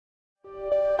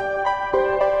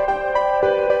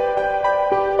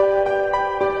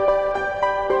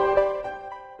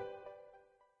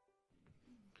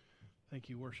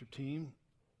you, worship team.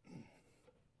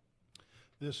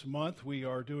 This month we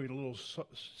are doing a little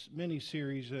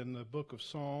mini-series in the book of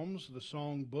Psalms, the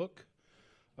song book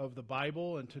of the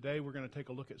Bible, and today we're going to take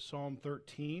a look at Psalm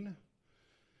 13.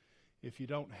 If you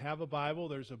don't have a Bible,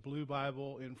 there's a blue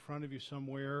Bible in front of you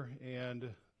somewhere, and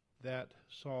that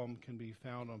psalm can be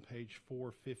found on page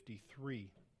 453.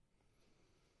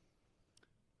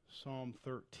 Psalm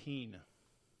 13.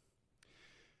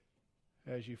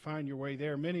 As you find your way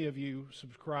there, many of you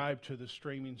subscribe to the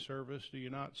streaming service, do you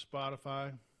not?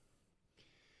 Spotify.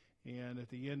 And at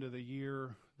the end of the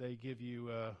year, they give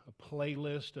you a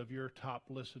playlist of your top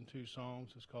listened to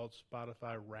songs. It's called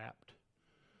Spotify Wrapped.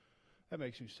 That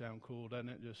makes me sound cool, doesn't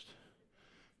it? Just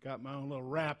got my own little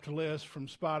Wrapped list from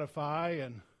Spotify.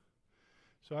 And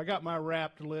so I got my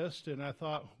Wrapped list, and I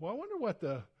thought, well, I wonder what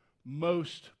the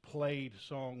most played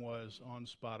song was on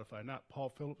Spotify. Not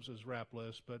Paul Phillips's Wrapped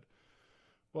list, but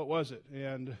what was it?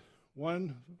 And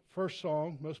first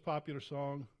song, most popular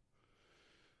song,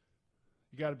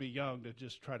 you got to be young to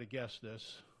just try to guess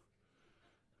this.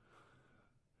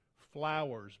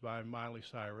 Flowers by Miley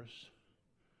Cyrus.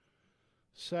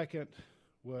 Second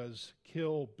was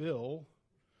Kill Bill,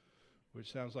 which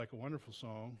sounds like a wonderful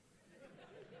song.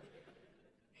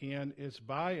 And it's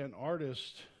by an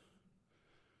artist,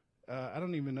 I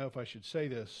don't even know if I should say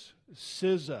this,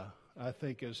 SZA. I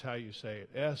think is how you say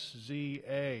it,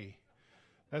 S-Z-A.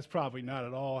 That's probably not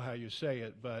at all how you say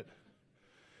it, but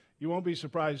you won't be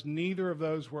surprised neither of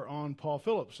those were on Paul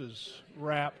Phillips's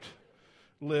Wrapped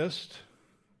list.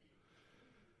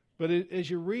 But as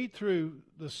you read through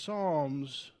the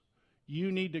Psalms, you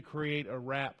need to create a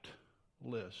Wrapped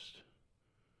list.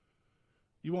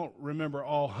 You won't remember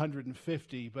all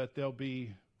 150, but there'll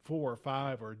be 4 or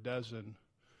 5 or a dozen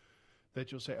that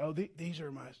you'll say, oh, these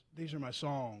are my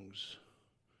songs.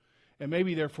 And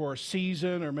maybe they're for a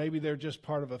season, or maybe they're just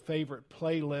part of a favorite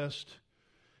playlist.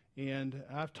 And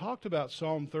I've talked about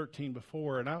Psalm 13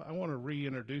 before, and I want to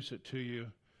reintroduce it to you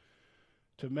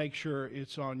to make sure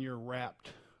it's on your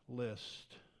Wrapped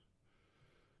list.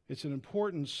 It's an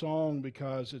important song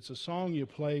because it's a song you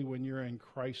play when you're in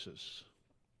crisis.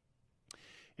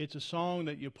 It's a song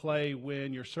that you play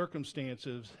when your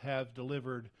circumstances have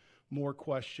delivered more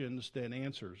questions than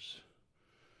answers.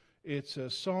 It's a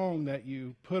song that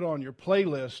you put on your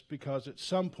playlist because at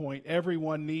some point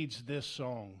everyone needs this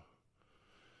song.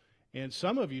 And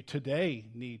some of you today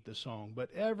need the song,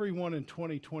 but everyone in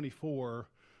 2024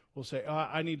 will say, oh,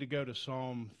 I need to go to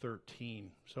Psalm 13.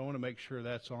 So I want to make sure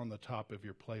that's on the top of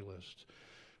your playlist.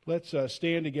 Let's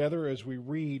stand together as we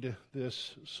read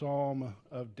this Psalm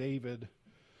of David,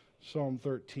 Psalm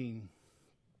 13.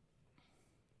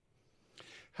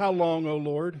 How long, O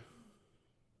Lord?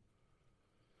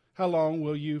 How long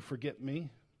will you forget me?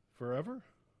 Forever?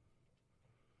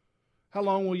 How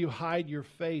long will you hide your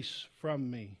face from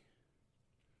me?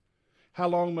 How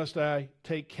long must I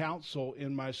take counsel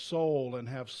in my soul and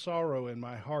have sorrow in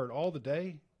my heart all the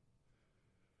day?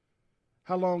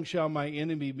 How long shall my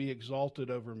enemy be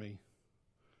exalted over me?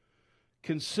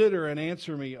 Consider and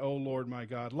answer me, O Lord my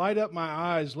God. Light up my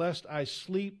eyes, lest I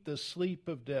sleep the sleep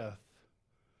of death.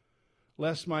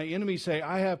 Lest my enemies say,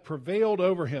 I have prevailed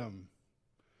over him.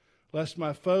 Lest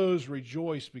my foes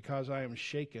rejoice because I am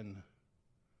shaken.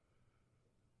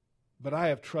 But I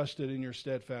have trusted in your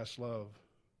steadfast love.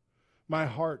 My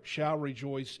heart shall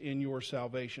rejoice in your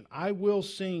salvation. I will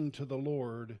sing to the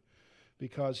Lord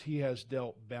because he has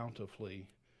dealt bountifully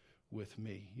with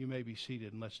me. You may be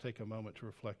seated, and let's take a moment to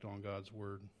reflect on God's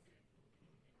word.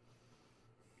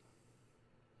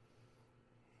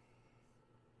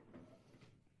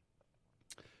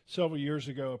 Several years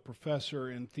ago, a professor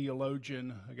and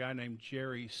theologian, a guy named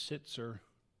Jerry Sitzer,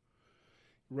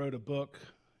 wrote a book,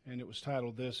 and it was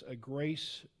titled this, A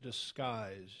Grace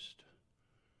Disguised.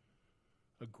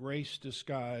 A Grace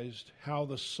Disguised, How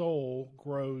the Soul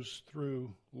Grows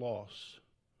Through Loss.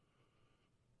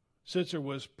 Sitzer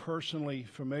was personally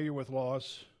familiar with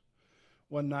loss.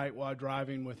 One night while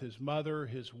driving with his mother,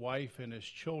 his wife, and his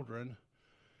children,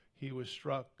 he was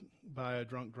struck by a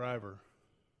drunk driver.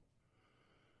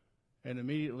 And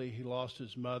immediately he lost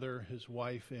his mother, his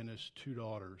wife, and his 2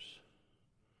 daughters.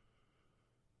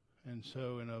 And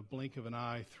so in a blink of an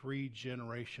eye, 3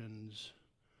 generations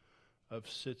of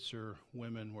Sitzer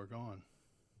women were gone.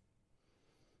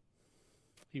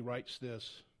 He writes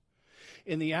this,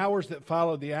 in the hours that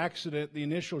followed the accident, the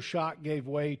initial shock gave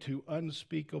way to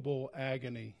unspeakable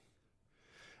agony.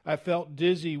 I felt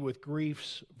dizzy with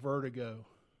grief's vertigo.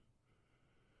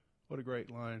 What a great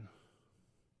line.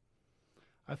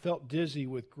 I felt dizzy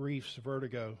with grief's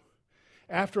vertigo.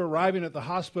 After arriving at the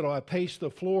hospital, I paced the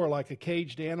floor like a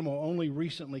caged animal only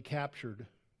recently captured.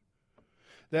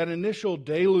 That initial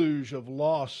deluge of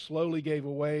loss slowly gave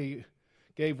way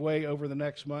over the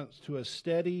next months to a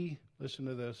steady, listen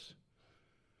to this,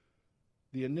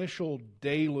 the initial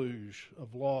deluge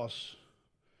of loss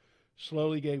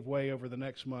slowly gave way over the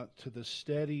next month to the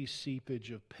steady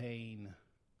seepage of pain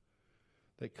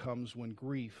that comes when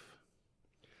grief,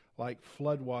 like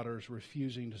floodwaters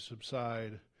refusing to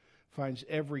subside, finds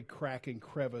every crack and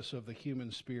crevice of the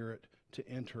human spirit to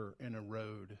enter and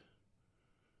erode.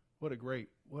 What a great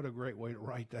way to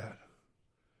write that.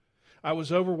 I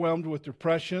was overwhelmed with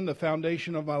depression. The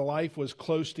foundation of my life was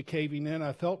close to caving in.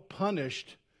 I felt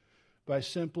punished by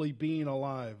simply being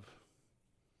alive.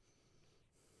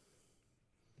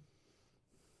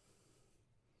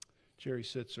 Jerry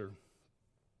Sitzer.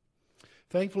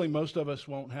 Thankfully, most of us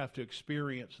won't have to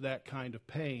experience that kind of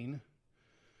pain,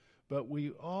 but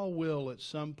we all will at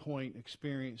some point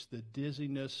experience the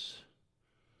dizziness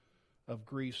of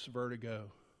grief's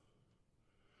vertigo,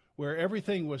 where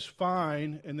everything was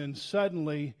fine and then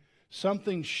suddenly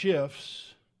something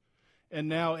shifts and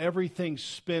now everything's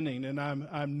spinning and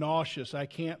I'm nauseous. I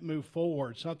can't move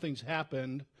forward. Something's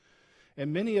happened.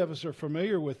 And many of us are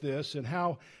familiar with this, and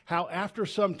how after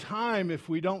some time, if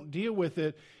we don't deal with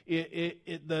it,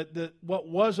 what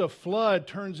was a flood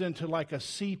turns into like a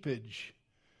seepage.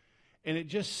 And it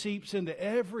just seeps into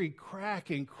every crack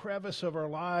and crevice of our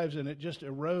lives, and it just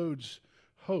erodes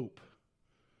hope.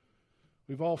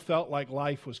 We've all felt like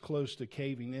life was close to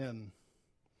caving in.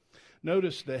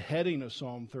 Notice the heading of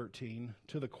Psalm 13,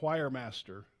 to the choir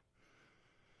master.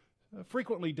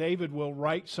 Frequently, David will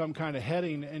write some kind of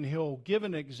heading, and he'll give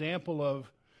an example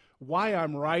of why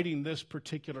I'm writing this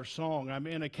particular song. I'm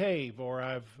in a cave, or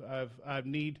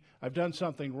I've done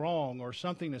something wrong, or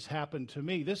something has happened to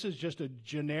me. This is just a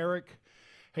generic,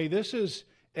 hey, this is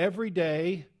every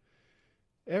day,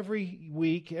 every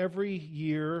week, every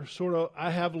year, sort of,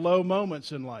 I have low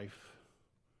moments in life.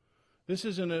 This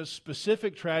isn't a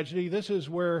specific tragedy. This is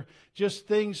where just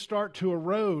things start to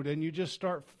erode and you just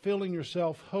start feeling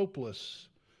yourself hopeless.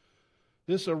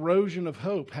 This erosion of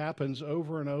hope happens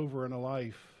over and over in a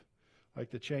life, like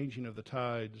the changing of the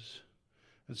tides.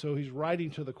 And so he's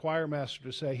writing to the choir master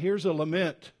to say, here's a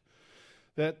lament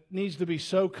that needs to be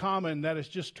so common that it's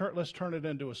just, let's turn it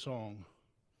into a song.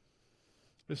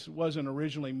 This wasn't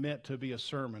originally meant to be a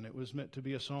sermon. It was meant to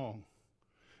be a song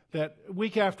that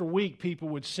week after week people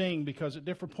would sing, because at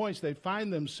different points they'd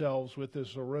find themselves with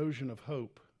this erosion of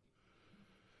hope.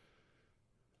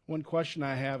 One question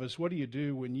I have is, what do you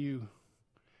do when you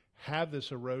have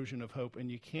this erosion of hope and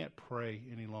you can't pray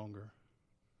any longer?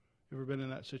 You ever been in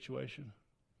that situation?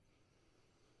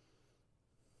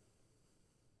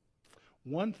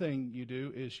 One thing you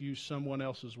do is use someone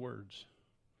else's words.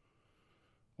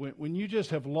 When you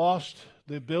just have lost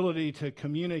the ability to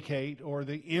communicate or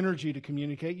the energy to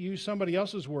communicate, use somebody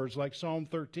else's words, like Psalm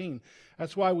 13.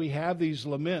 That's why we have these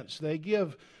laments. They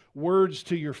give words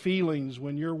to your feelings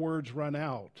when your words run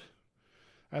out.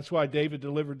 That's why David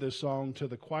delivered this song to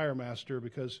the choir master,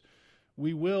 because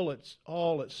we will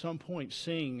at some point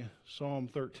sing Psalm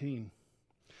 13.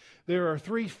 There are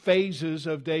three phases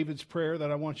of David's prayer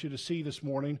that I want you to see this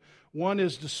morning. One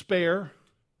is despair.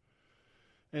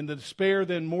 And the despair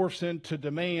then morphs into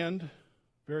demand,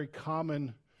 very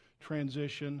common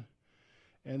transition.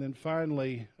 And then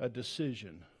finally, a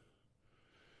decision.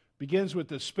 Begins with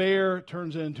despair,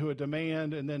 turns into a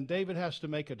demand, and then David has to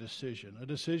make a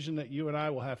decision that you and I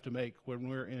will have to make when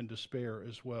we're in despair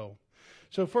as well.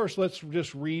 So first, let's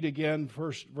just read again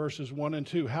first verses 1 and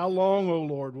 2. How long, O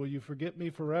Lord, will you forget me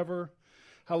forever?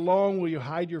 How long will you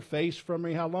hide your face from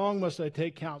me? How long must I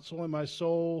take counsel in my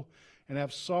soul and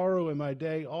have sorrow in my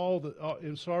day,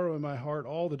 sorrow in my heart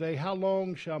all the day? How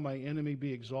long shall my enemy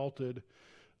be exalted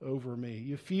over me?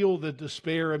 You feel the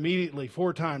despair immediately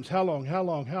 4 times. How long, how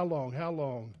long, how long, how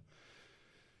long?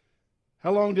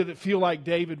 How long did it feel like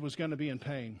David was going to be in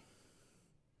pain?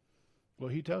 Well,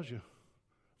 he tells you,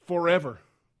 forever.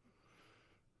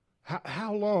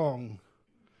 How long?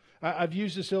 I've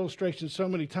used this illustration so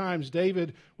many times.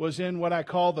 David was in what I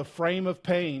call the frame of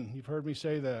pain. You've heard me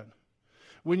say that.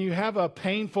 When you have a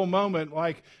painful moment,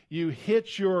 like you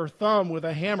hit your thumb with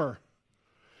a hammer,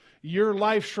 your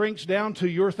life shrinks down to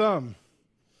your thumb.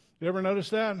 You ever notice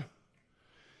that?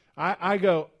 I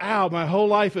go, ow, my whole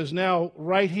life is now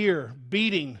right here,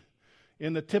 beating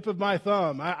in the tip of my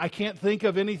thumb. I can't think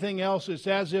of anything else. It's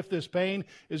as if this pain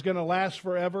is going to last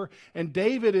forever. And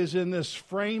David is in this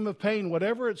frame of pain.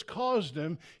 Whatever it's caused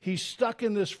him, he's stuck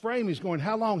in this frame. He's going,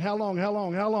 how long, how long, how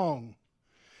long, how long?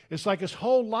 It's like his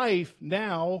whole life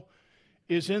now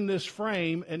is in this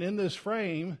frame, and in this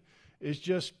frame is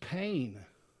just pain.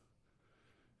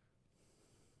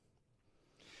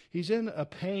 He's in a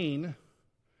pain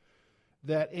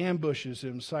that ambushes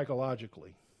him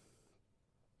psychologically.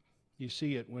 You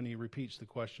see it when he repeats the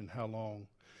question, how long?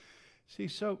 See,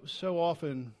 so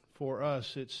often for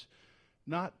us, it's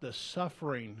not the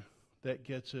suffering that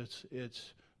gets us,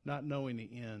 it's not knowing the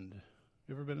end.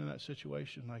 You ever been in that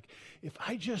situation? Like, if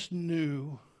I just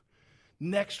knew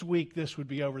next week this would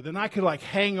be over, then I could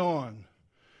hang on.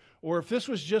 Or if this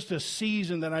was just a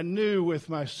season that I knew with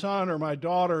my son or my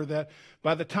daughter that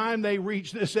by the time they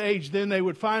reach this age, then they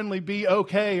would finally be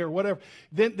okay or whatever,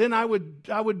 then I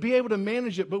would be able to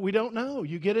manage it. But we don't know.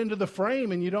 You get into the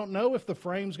frame and you don't know if the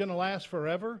frame's going to last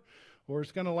forever or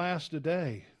it's going to last a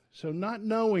day. So not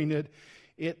knowing it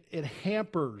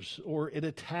hampers or it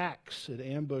attacks, it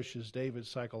ambushes David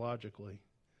psychologically.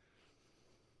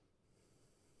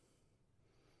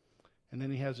 And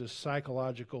then he has this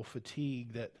psychological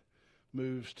fatigue that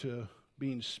moves to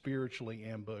being spiritually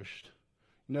ambushed.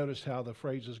 Notice how the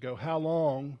phrases go, how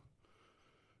long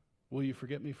will you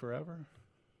forget me forever?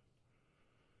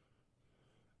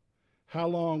 How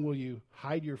long will you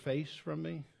hide your face from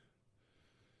me?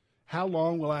 How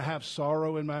long will I have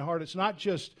sorrow in my heart? It's not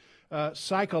just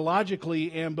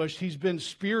psychologically ambushed. He's been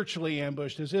spiritually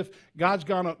ambushed, as if God's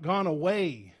gone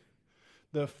away.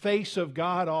 The face of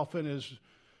God often is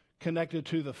connected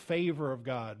to the favor of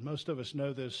God. Most of us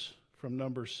know this from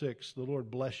number 6. The Lord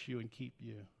bless you and keep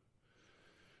you.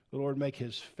 The Lord make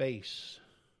his face,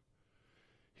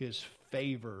 his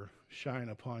favor shine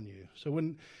upon you. So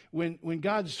when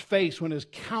God's face, when his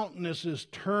countenance is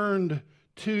turned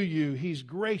to you, he's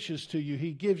gracious to you,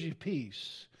 he gives you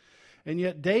peace. And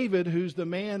yet David, who's the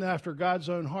man after God's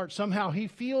own heart, somehow he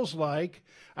feels like,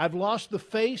 I've lost the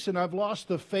face and I've lost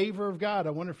the favor of God.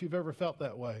 I wonder if you've ever felt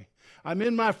that way. I'm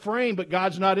in my frame, but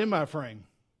God's not in my frame.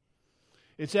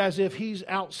 It's as if he's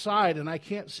outside and I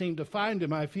can't seem to find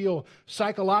him. I feel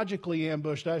psychologically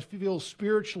ambushed. I feel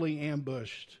spiritually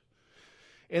ambushed.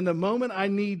 And the moment I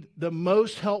need the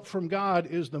most help from God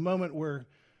is the moment where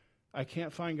I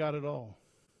can't find God at all.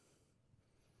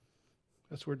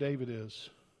 That's where David is.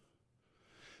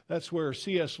 That's where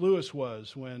C.S. Lewis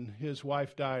was when his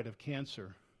wife died of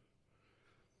cancer.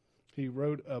 He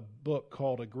wrote a book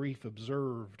called A Grief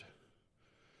Observed.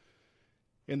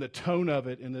 And the tone of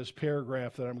it in this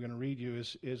paragraph that I'm going to read you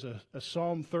is a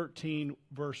Psalm 13,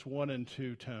 verse 1 and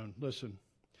 2 tone. Listen.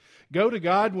 Go to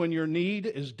God when your need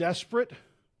is desperate,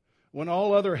 when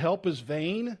all other help is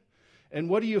vain. And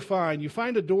what do you find? You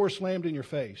find a door slammed in your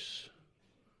face.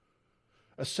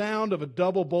 A sound of a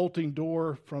double bolting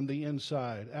door from the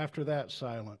inside. After that,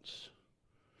 silence.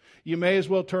 You may as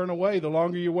well turn away. The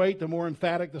longer you wait, the more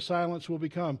emphatic the silence will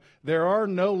become. There are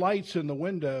no lights in the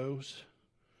windows.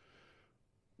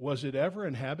 Was it ever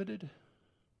inhabited?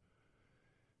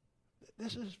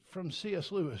 This is from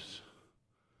C.S. Lewis.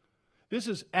 This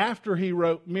is after he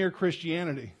wrote Mere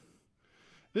Christianity.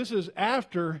 This is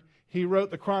after he wrote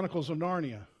the Chronicles of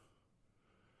Narnia.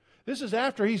 This is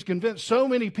after he's convinced so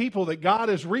many people that God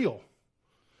is real.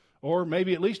 Or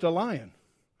maybe at least a lion.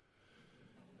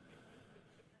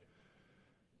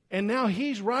 And now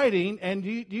he's writing, and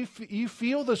you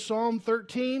feel the Psalm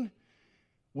 13?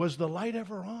 Was the light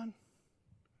ever on?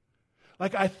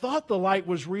 Like, I thought the light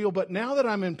was real, but now that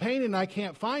I'm in pain and I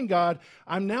can't find God,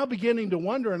 I'm now beginning to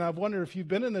wonder, and I've wondered if you've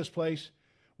been in this place,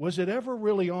 was it ever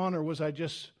really on, or was I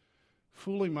just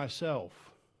fooling myself?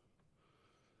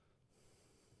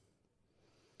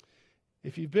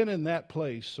 If you've been in that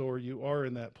place, or you are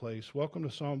in that place, welcome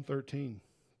to Psalm 13.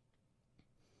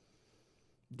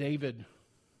 David,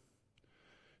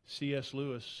 C.S.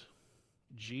 Lewis,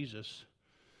 Jesus,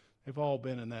 they've all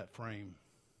been in that frame.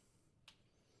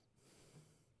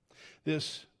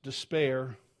 This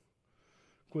despair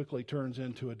quickly turns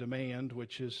into a demand,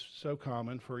 which is so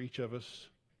common for each of us.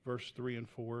 Verse 3 and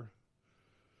 4.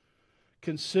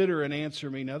 Consider and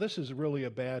answer me. Now, this is really a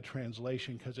bad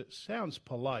translation because it sounds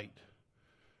polite.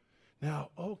 Now,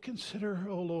 consider,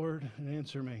 O Lord, and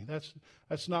answer me.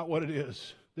 That's not what it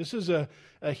is. This is a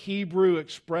Hebrew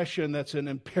expression that's an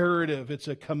imperative. It's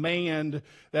a command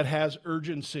that has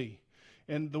urgency.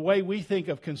 And the way we think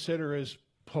of consider is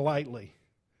politely.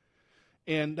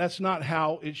 And that's not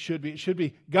how it should be. It should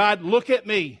be, God, look at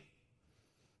me.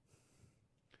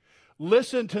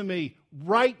 Listen to me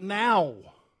right now.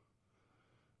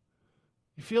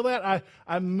 You feel that?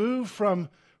 I move from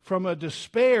a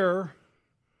despair,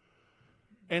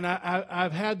 and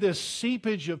I've had this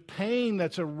seepage of pain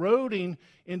that's eroding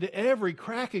into every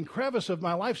crack and crevice of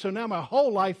my life. So now my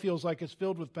whole life feels like it's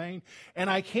filled with pain, and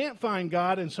I can't find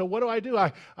God. And so what do?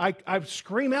 I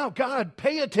scream out, God,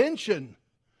 pay attention.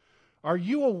 Are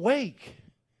you awake?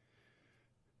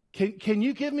 Can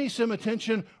you give me some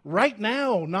attention right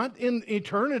now? Not in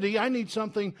eternity. I need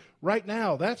something right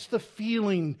now. That's the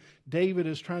feeling David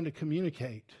is trying to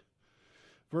communicate.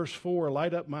 Verse 4,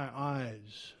 light up my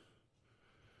eyes.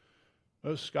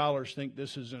 Most scholars think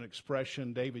this is an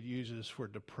expression David uses for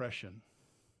depression.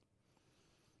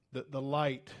 The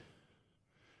light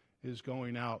is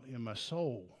going out in my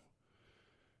soul,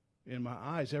 in my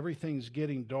eyes. Everything's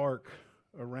getting dark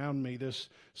around me. This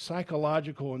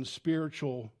psychological and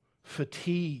spiritual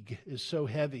fatigue is so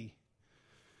heavy.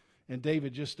 And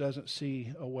David just doesn't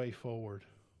see a way forward.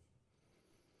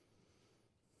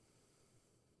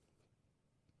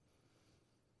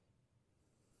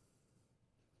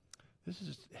 This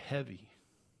is heavy.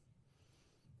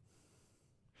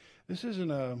 This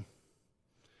isn't a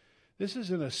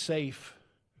safe,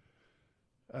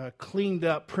 cleaned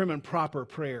up, prim and proper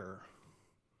prayer.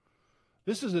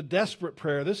 This is a desperate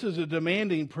prayer. This is a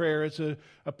demanding prayer. It's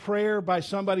a prayer by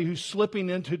somebody who's slipping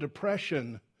into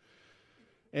depression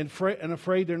and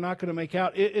afraid they're not going to make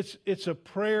out. It's a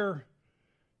prayer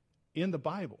in the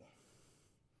Bible.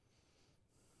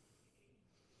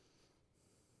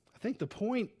 I think the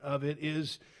point of it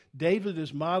is David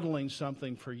is modeling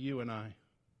something for you and I.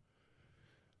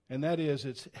 And that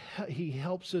is, he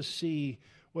helps us see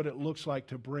what it looks like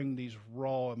to bring these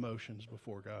raw emotions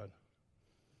before God.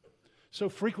 So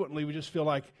frequently we just feel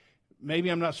like maybe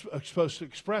I'm not supposed to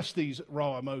express these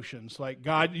raw emotions. Like,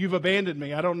 God, you've abandoned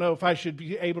me. I don't know if I should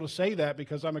be able to say that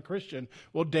because I'm a Christian.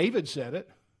 Well, David said it.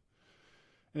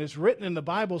 And it's written in the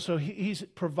Bible, so he's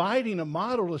providing a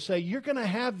model to say you're going to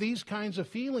have these kinds of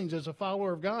feelings as a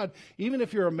follower of God, even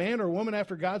if you're a man or a woman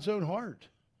after God's own heart.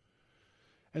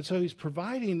 And so he's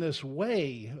providing this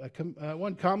way.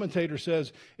 One commentator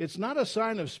says, it's not a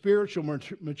sign of spiritual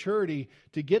maturity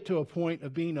to get to a point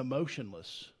of being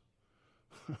emotionless.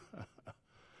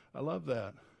 I love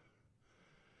that.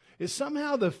 It's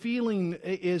somehow the feeling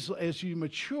is, as you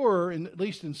mature, at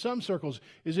least in some circles,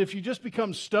 is if you just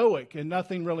become stoic and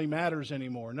nothing really matters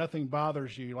anymore. Nothing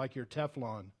bothers you like you're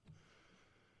Teflon.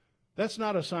 That's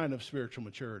not a sign of spiritual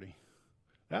maturity.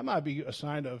 That might be a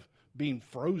sign of being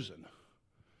frozen,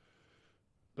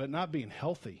 but not being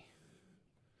healthy.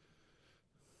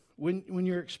 When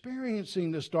you're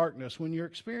experiencing this darkness, when you're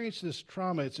experiencing this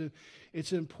trauma,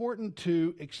 it's important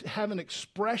to have an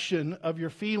expression of your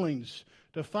feelings,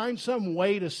 to find some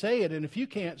way to say it. And if you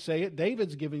can't say it,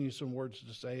 David's giving you some words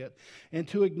to say it, and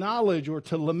to acknowledge or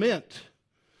to lament,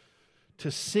 to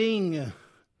sing,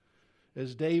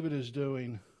 as David is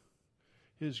doing,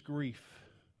 his grief.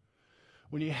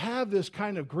 When you have this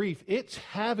kind of grief, it's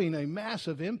having a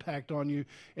massive impact on you,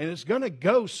 and it's going to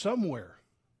go somewhere.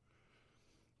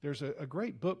 There's a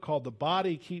great book called The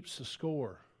Body Keeps the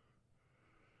Score.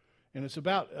 And it's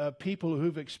about people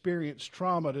who've experienced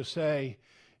trauma to say,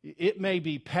 it may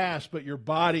be past, but your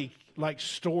body like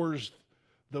stores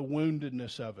the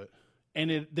woundedness of it. And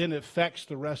it then affects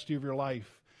the rest of your life.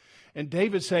 And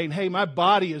David's saying, hey, my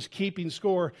body is keeping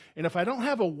score. And if I don't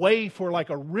have a way for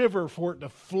like a river for it to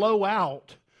flow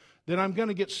out, then I'm going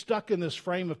to get stuck in this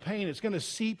frame of pain. It's going to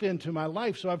seep into my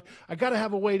life. So I've got to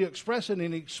have a way to express it.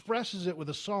 And he expresses it with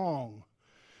a song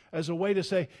as a way to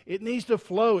say, it needs to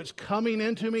flow. It's coming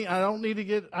into me. I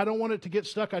don't want it to get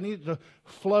stuck. I need it to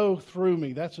flow through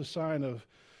me. That's a sign of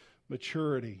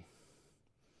maturity.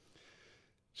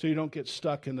 So you don't get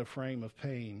stuck in the frame of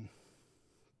pain.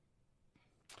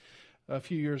 A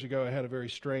few years ago, I had a very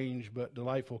strange but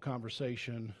delightful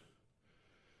conversation.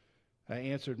 I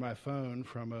answered my phone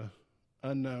from an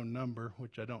unknown number,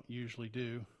 which I don't usually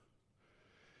do.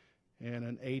 And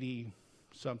an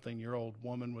 80-something-year-old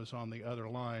woman was on the other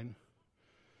line.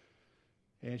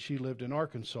 And she lived in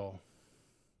Arkansas.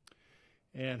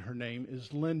 And her name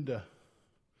is Linda.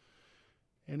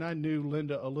 And I knew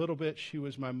Linda a little bit. She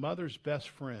was my mother's best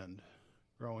friend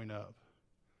growing up.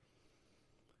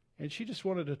 And she just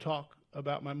wanted to talk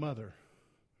about my mother.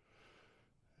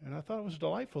 And I thought it was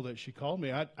delightful that she called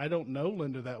me. I don't know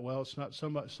Linda that well. It's not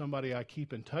somebody I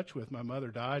keep in touch with. My mother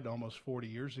died almost 40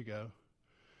 years ago.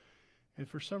 And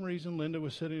for some reason, Linda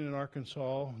was sitting in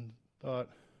Arkansas and thought,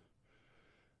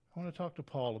 I want to talk to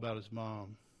Paul about his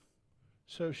mom.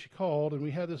 So she called, and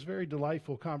we had this very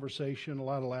delightful conversation, a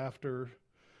lot of laughter,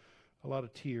 a lot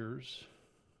of tears.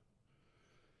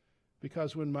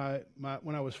 Because when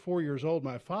when I was 4 years old,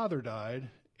 my father died,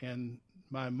 and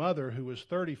my mother, who was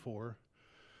 34,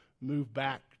 moved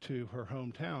back to her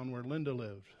hometown where Linda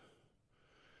lived.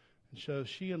 And so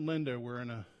she and Linda were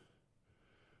in a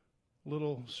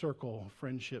little circle of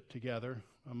friendship together,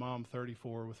 a mom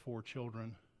 34 with 4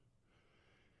 children.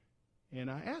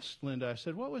 And I asked Linda, I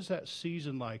said, what was that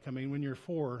season like? I mean, when you're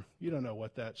 4, you don't know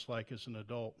what that's like as an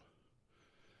adult.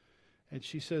 And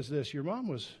she says this, your mom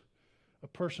was a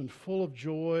person full of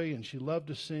joy and she loved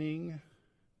to sing.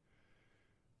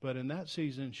 But in that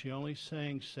season, she only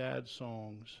sang sad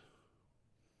songs.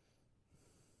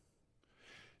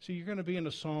 See, you're going to be in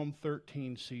a Psalm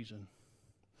 13 season.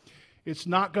 It's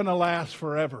not going to last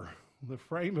forever. The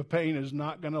frame of pain is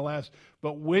not going to last.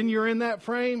 But when you're in that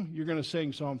frame, you're going to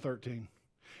sing Psalm 13.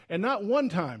 And not one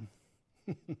time.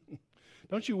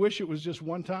 Don't you wish it was just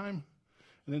one time?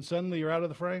 And then suddenly you're out of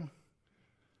the frame?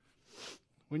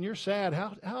 When you're sad,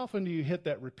 how often do you hit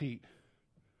that repeat?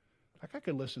 Like I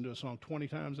could listen to a song 20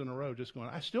 times in a row just going,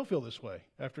 I still feel this way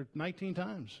after 19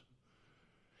 times.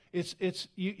 It's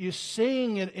you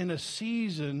sing it in a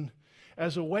season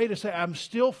as a way to say, I'm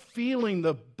still feeling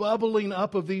the bubbling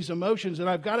up of these emotions, and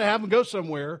I've got to have them go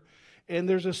somewhere. And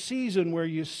there's a season where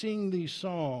you sing these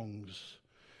songs.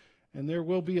 And there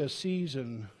will be a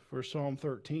season for Psalm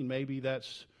 13. Maybe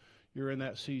you're in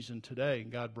that season today,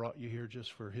 and God brought you here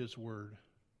just for His word.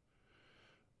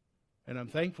 And I'm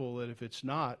thankful that if it's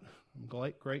not,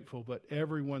 I'm grateful, but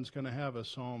everyone's going to have a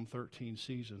Psalm 13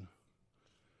 season.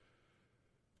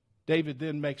 David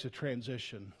then makes a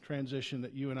transition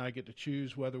that you and I get to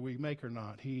choose whether we make or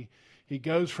not. He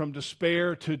goes from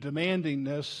despair to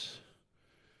demandingness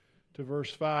to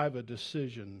verse 5, a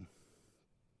decision.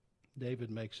 David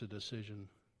makes a decision.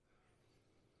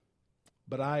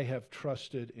 But I have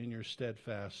trusted in your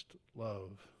steadfast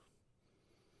love.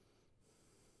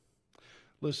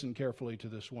 Listen carefully to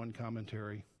this one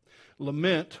commentary.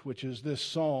 Lament, which is this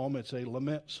psalm, it's a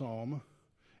lament psalm,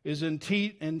 is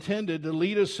intended to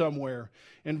lead us somewhere.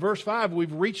 In verse 5,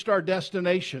 we've reached our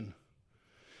destination.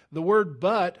 The word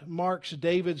but marks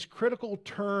David's critical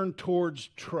turn towards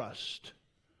trust.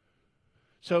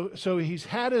 So he's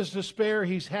had his despair,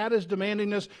 he's had his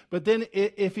demandingness, but then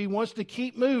if he wants to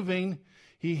keep moving,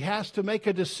 he has to make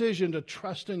a decision to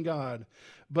trust in God.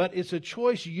 But it's a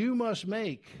choice you must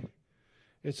make.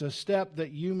 It's a step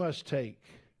that you must take.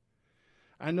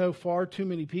 I know far too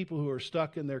many people who are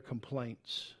stuck in their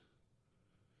complaints.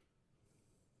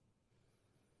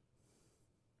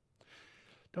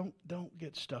 Don't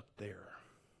get stuck there.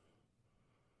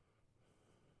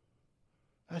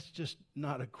 That's just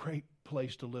not a great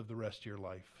place to live the rest of your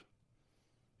life.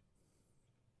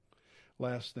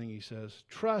 Last thing he says,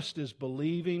 trust is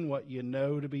believing what you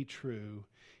know to be true,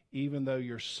 even though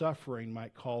your suffering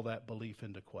might call that belief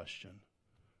into question.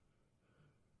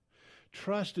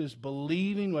 Trust is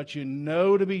believing what you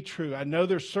know to be true. I know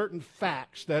there's certain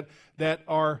facts that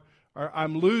are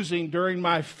I'm losing during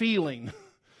my feeling.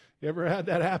 You ever had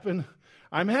that happen?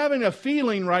 I'm having a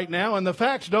feeling right now, and the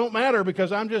facts don't matter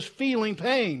because I'm just feeling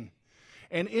pain.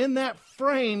 And in that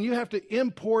frame, you have to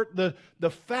import the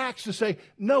facts to say,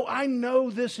 no, I know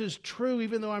this is true,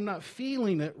 even though I'm not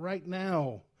feeling it right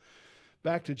now.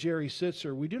 Back to Jerry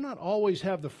Sitzer, we do not always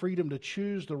have the freedom to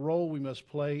choose the role we must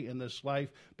play in this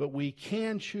life, but we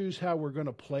can choose how we're going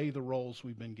to play the roles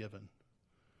we've been given.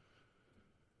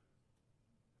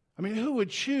 I mean, who would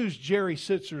choose Jerry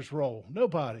Sitzer's role?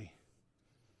 Nobody.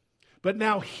 But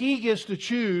now he gets to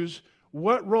choose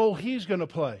what role he's going to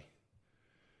play.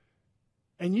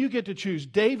 And you get to choose.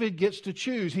 David gets to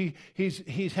choose.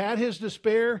 He's had his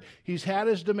despair, he's had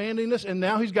his demandingness, and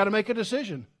now he's got to make a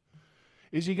decision.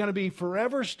 Is he going to be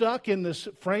forever stuck in this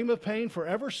frame of pain,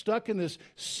 forever stuck in this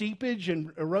seepage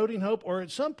and eroding hope? Or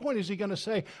at some point is he going to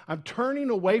say, I'm turning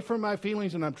away from my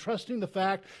feelings and I'm trusting the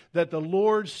fact that the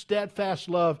Lord's steadfast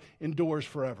love endures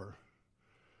forever?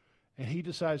 And he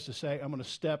decides to say, I'm going to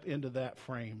step into that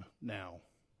frame now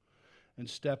and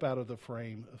step out of the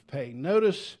frame of pain.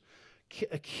 Notice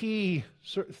a key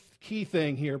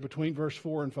thing here between verse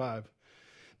 4 and 5.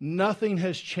 Nothing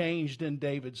has changed in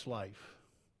David's life.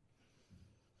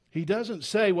 He doesn't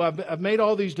say, well, I've made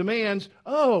all these demands.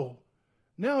 Oh,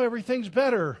 now everything's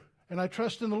better, and I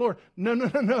trust in the Lord.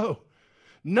 No.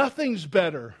 Nothing's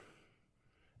better,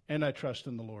 and I trust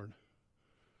in the Lord.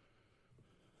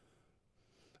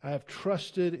 I have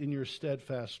trusted in your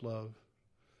steadfast love.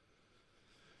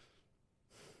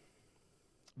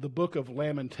 The book of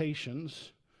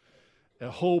Lamentations, a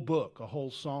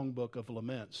whole song book of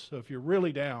laments. So if you're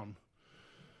really down,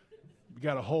 we've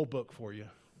got a whole book for you.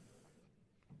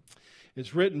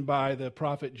 It's written by the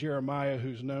prophet Jeremiah,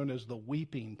 who's known as the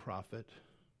weeping prophet.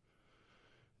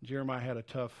 Jeremiah had a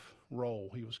tough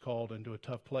role. He was called into a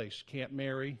tough place. Can't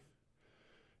marry,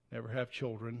 never have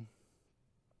children.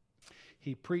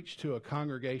 He preached to a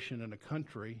congregation in a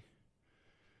country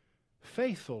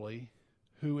faithfully,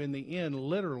 who in the end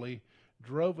literally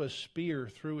drove a spear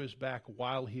through his back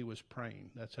while he was praying.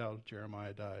 That's how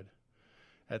Jeremiah died,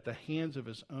 at the hands of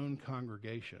his own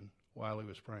congregation while he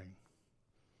was praying.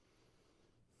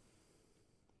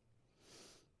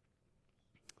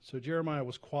 So Jeremiah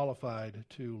was qualified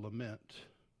to lament.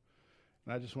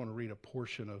 And I just want to read a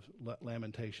portion of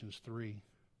Lamentations 3.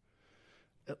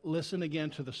 Listen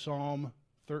again to the Psalm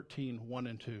 13, 1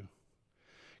 and 2.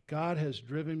 God has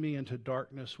driven me into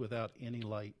darkness without any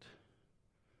light.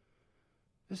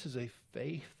 This is a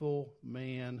faithful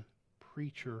man,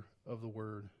 preacher of the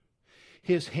word.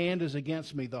 His hand is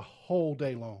against me the whole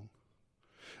day long.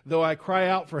 Though I cry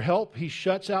out for help, he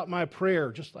shuts out my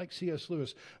prayer, just like C.S.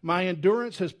 Lewis. My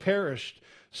endurance has perished,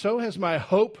 so has my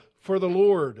hope for the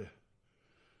Lord.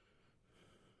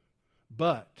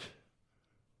 But,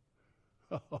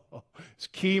 it's a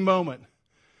key moment.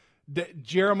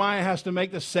 Jeremiah has to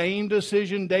make the same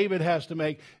decision David has to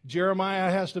make. Jeremiah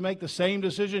has to make the same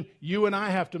decision you and I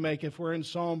have to make if we're in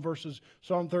Psalm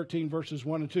 13, verses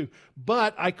 1 and 2.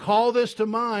 But I call this to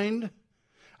mind.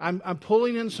 I'm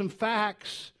pulling in some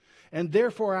facts, and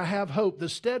therefore I have hope. The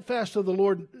steadfast of the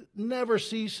Lord never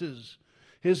ceases.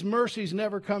 His mercies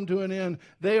never come to an end.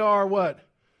 They are what?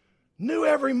 New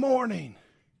every morning.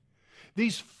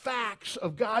 These facts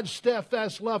of God's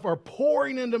steadfast love are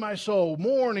pouring into my soul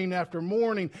morning after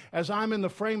morning as I'm in the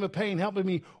frame of pain, helping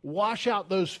me wash out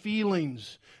those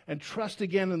feelings and trust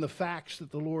again in the facts that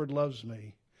the Lord loves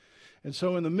me. And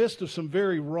so in the midst of some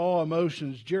very raw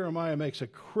emotions, Jeremiah makes a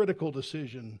critical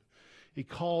decision. He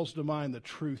calls to mind the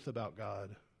truth about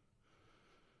God.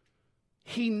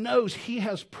 He knows he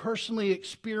has personally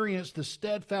experienced the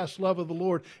steadfast love of the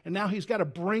Lord, and now he's got to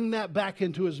bring that back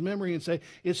into his memory and say,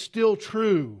 it's still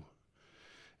true.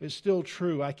 It's still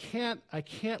true. I can't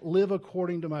live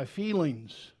according to my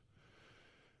feelings.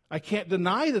 I can't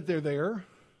deny that they're there.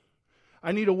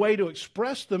 I need a way to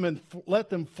express them and let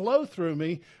them flow through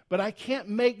me, but I can't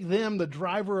make them the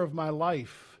driver of my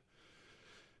life.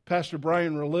 Pastor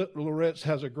Brian Loritz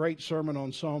has a great sermon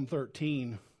on Psalm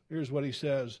 13. Here's what he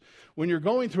says. When you're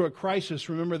going through a crisis,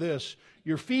 remember this.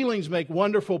 Your feelings make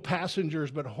wonderful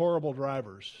passengers, but horrible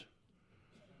drivers.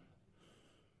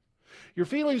 Your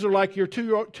feelings are like your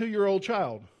two-year-old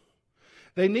child.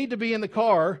 They need to be in the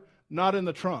car, not in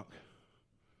the trunk.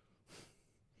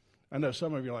 I know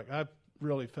some of you are like, I've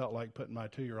really felt like putting my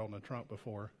 2-year-old in the trunk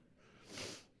before.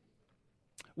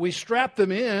 We strap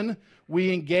them in,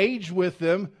 we engage with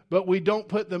them, but we don't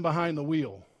put them behind the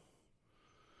wheel.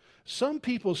 Some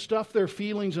people stuff their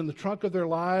feelings in the trunk of their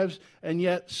lives, and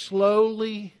yet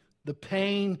slowly the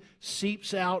pain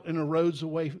seeps out and erodes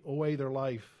away their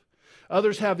life.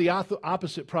 Others have the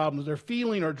opposite problems. Their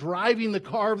feeling are driving the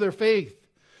car of their faith.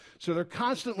 So they're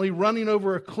constantly running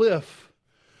over a cliff.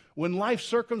 When life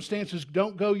circumstances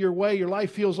don't go your way, your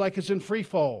life feels like it's in free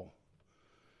fall.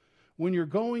 When you're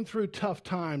going through tough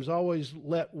times, always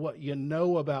let what you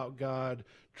know about God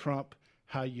trump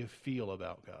how you feel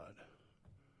about God.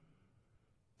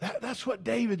 That's what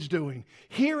David's doing.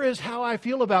 Here is how I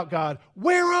feel about God.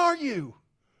 Where are you?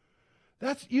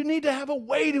 You need to have a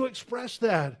way to express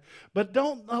that. But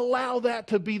don't allow that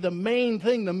to be the main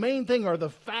thing. The main thing are the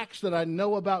facts that I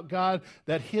know about God,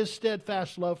 that his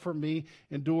steadfast love for me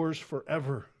endures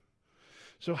forever.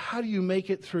 So how do you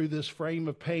make it through this frame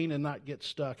of pain and not get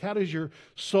stuck? How does your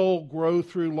soul grow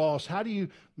through loss? How do you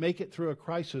make it through a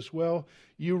crisis? Well,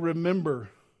 you remember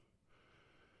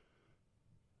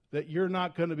that you're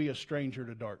not going to be a stranger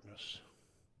to darkness.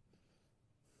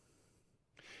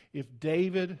 If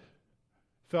David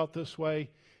felt this way,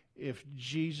 if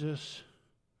Jesus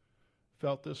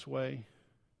felt this way,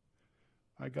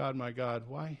 my God,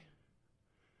 why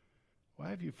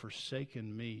have you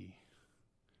forsaken me?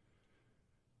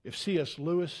 If C.S.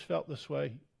 Lewis felt this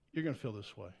way, you're going to feel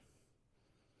this way.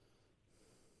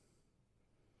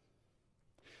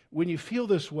 When you feel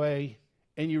this way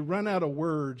and you run out of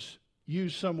words,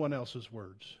 use someone else's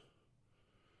words.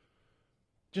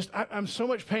 I'm so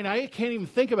much pain, I can't even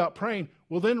think about praying.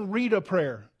 Well, then read a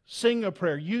prayer, sing a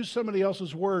prayer, use somebody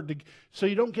else's word so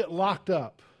you don't get locked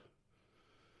up.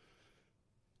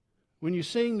 When you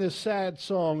sing this sad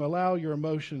song, allow your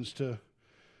emotions to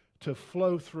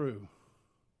flow through,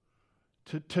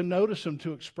 to notice them,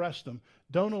 to express them.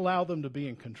 Don't allow them to be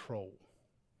in control.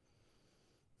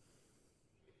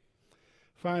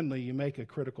 Finally, you make a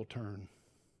critical turn.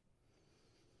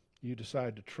 You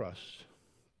decide to trust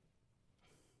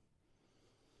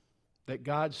that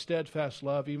God's steadfast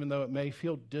love, even though it may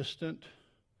feel distant,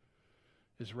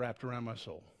 is wrapped around my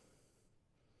soul.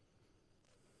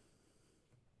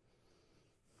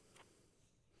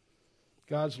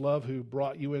 God's love, who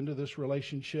brought you into this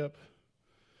relationship,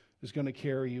 is going to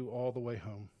carry you all the way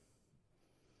home.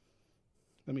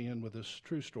 Let me end with this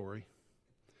true story.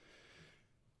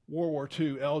 World War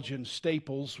II, Elgin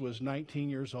Staples was 19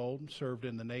 years old, served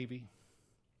in the Navy,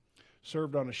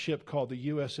 served on a ship called the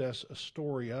USS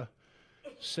Astoria.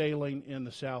 sailing in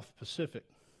the South Pacific,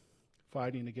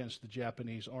 fighting against the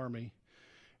Japanese army.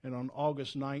 And on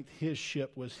August 9th, his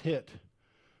ship was hit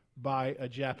by a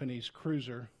Japanese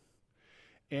cruiser,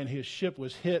 and his ship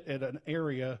was hit at an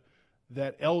area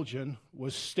that Elgin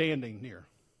was standing near.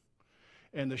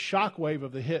 And the shock wave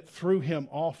of the hit threw him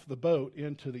off the boat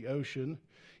into the ocean.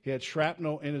 He had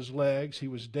shrapnel in his legs. He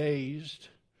was dazed.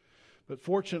 But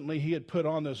fortunately, he had put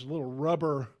on this little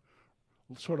rubber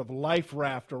sort of life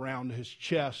raft around his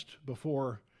chest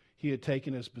before he had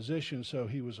taken his position, so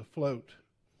he was afloat.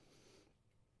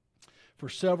 For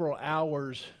several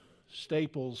hours,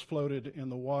 Staples floated in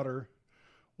the water,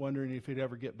 wondering if he'd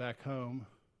ever get back home.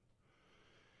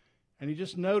 And he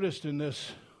just noticed in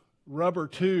this rubber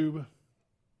tube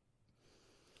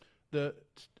the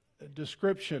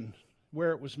description,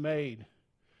 where it was made,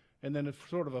 and then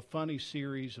sort of a funny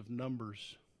series of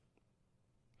numbers.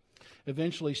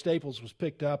 Eventually, Staples was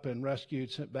picked up and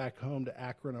rescued, sent back home to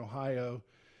Akron, Ohio,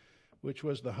 which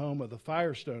was the home of the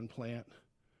Firestone plant,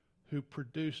 who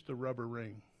produced the rubber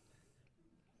ring.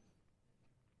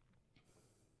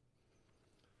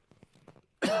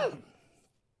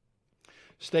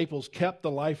 Staples kept the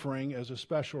life ring as a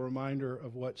special reminder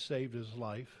of what saved his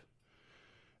life.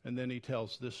 And then he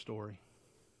tells this story.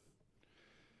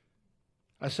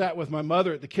 I sat with my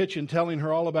mother at the kitchen telling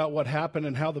her all about what happened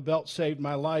and how the belt saved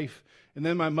my life. And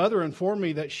then my mother informed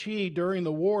me that she, during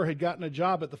the war, had gotten a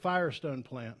job at the Firestone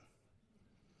plant.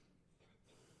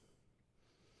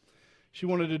 She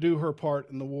wanted to do her part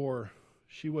in the war.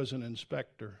 She was an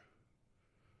inspector.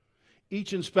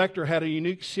 Each inspector had a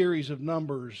unique series of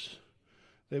numbers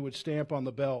they would stamp on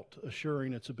the belt,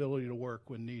 assuring its ability to work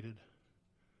when needed.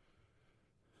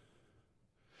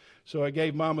 So I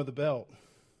gave Mama the belt.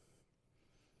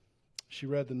 She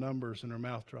read the numbers and her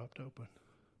mouth dropped open.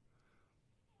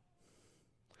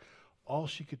 All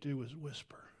she could do was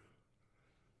whisper,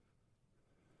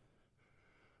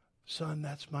 "Son,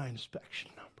 that's my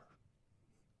inspection number."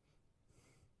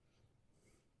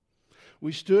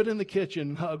 We stood in the kitchen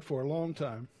and hugged for a long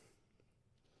time.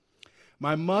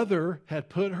 My mother had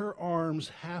put her arms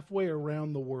halfway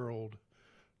around the world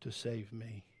to save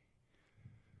me.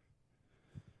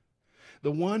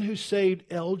 The one who saved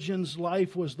Elgin's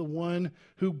life was the one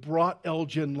who brought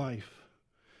Elgin life.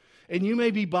 And you may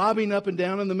be bobbing up and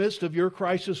down in the midst of your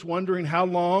crisis, wondering how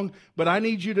long, but I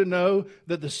need you to know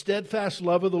that the steadfast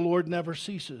love of the Lord never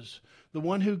ceases. The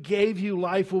one who gave you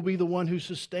life will be the one who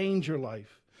sustains your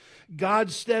life.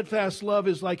 God's steadfast love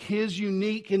is like His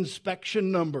unique inspection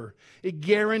number. It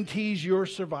guarantees your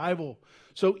survival.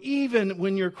 So even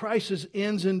when your crisis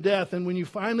ends in death and when you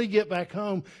finally get back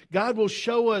home, God will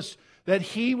show us that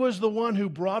He was the one who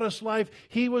brought us life.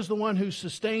 He was the one who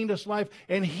sustained us life.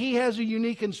 And He has a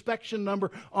unique inspection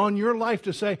number on your life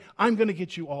to say, I'm going to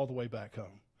get you all the way back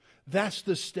home. That's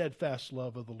the steadfast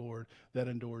love of the Lord that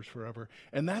endures forever.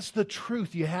 And that's the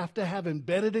truth you have to have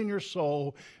embedded in your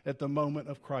soul at the moment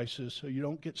of crisis so you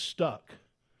don't get stuck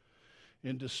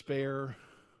in despair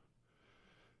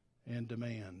and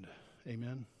demand.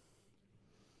 Amen.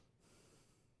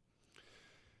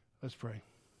 Let's pray.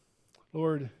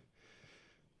 Lord,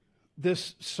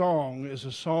 this song is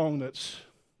a song that's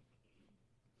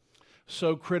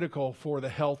so critical for the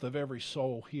health of every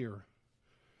soul here.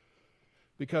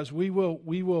 Because we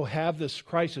will have this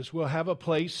crisis. We'll have a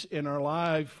place in our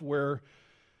life where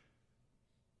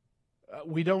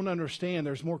we don't understand.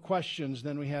 There's more questions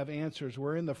than we have answers.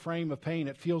 We're in the frame of pain.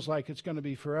 It feels like it's going to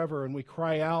be forever. And we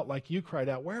cry out like you cried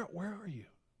out, where are you?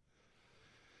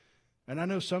 And I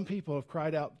know some people have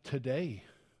cried out today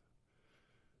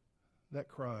that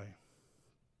cry.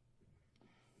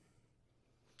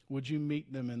 Would you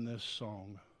meet them in this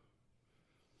song?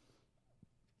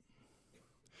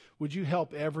 Would you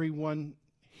help everyone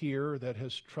here that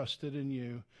has trusted in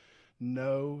you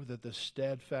know that the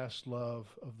steadfast love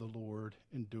of the Lord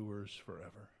endures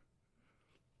forever?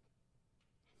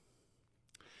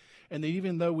 And that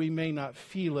even though we may not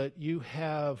feel it, you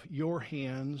have your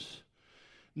hands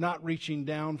not reaching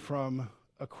down from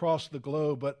across the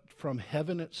globe, but from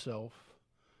heaven itself,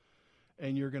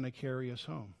 and you're going to carry us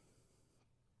home.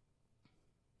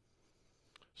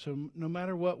 So no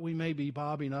matter what we may be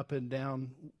bobbing up and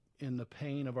down in the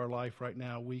pain of our life right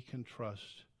now, we can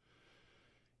trust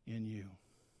in you.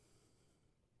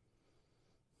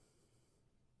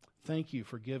 Thank you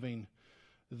for giving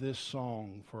this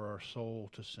song for our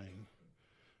soul to sing.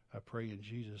 I pray in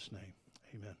Jesus' name.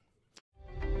 Amen.